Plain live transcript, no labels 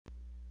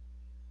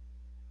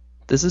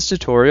This is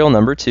tutorial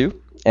number 2,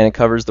 and it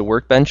covers the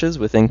workbenches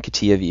within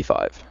CATIA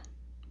v5.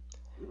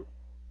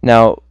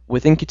 Now,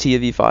 within CATIA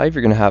v5,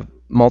 you're going to have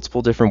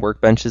multiple different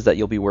workbenches that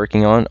you'll be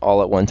working on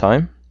all at one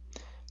time.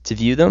 To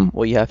view them,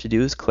 what you have to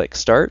do is click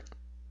Start,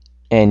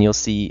 and you'll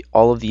see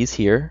all of these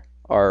here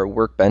are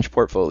workbench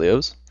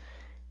portfolios,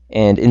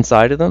 and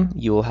inside of them,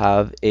 you will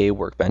have a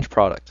workbench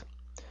product.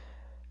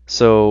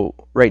 So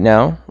right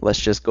now,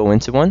 let's just go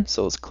into one.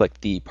 So let's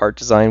click the Part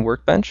Design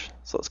workbench.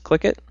 So let's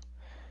click it,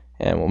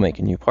 and we'll make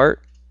a new part.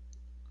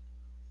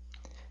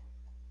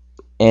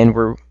 And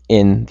we're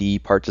in the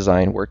Part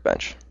Design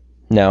workbench.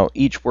 Now,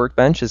 each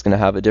workbench is going to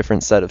have a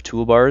different set of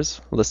toolbars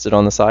listed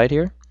on the side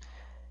here.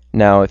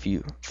 Now, if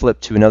you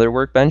flip to another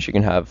workbench, you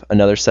can have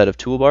another set of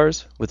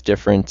toolbars with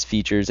different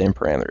features and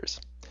parameters.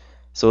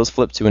 So let's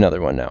flip to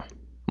another one now.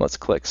 Let's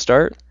click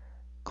Start,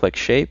 click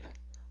Shape,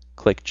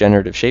 click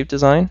Generative Shape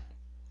Design,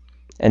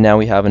 and now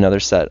we have another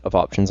set of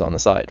options on the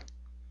side.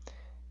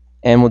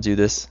 And we'll do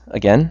this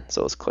again.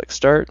 So let's click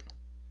Start,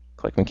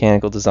 click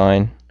Mechanical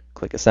Design,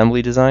 click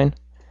Assembly Design,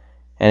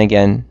 and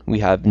again, we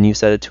have a new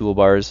set of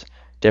toolbars,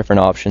 different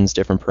options,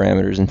 different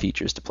parameters and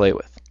features to play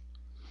with.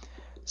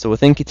 So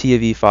within CATIA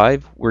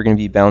v5, we're going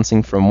to be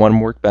bouncing from one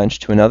workbench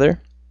to another,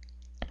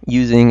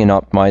 using and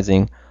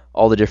optimizing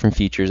all the different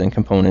features and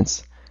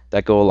components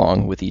that go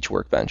along with each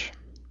workbench.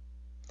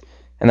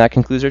 And that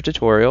concludes our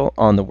tutorial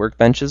on the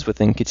workbenches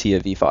within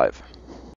CATIA v5.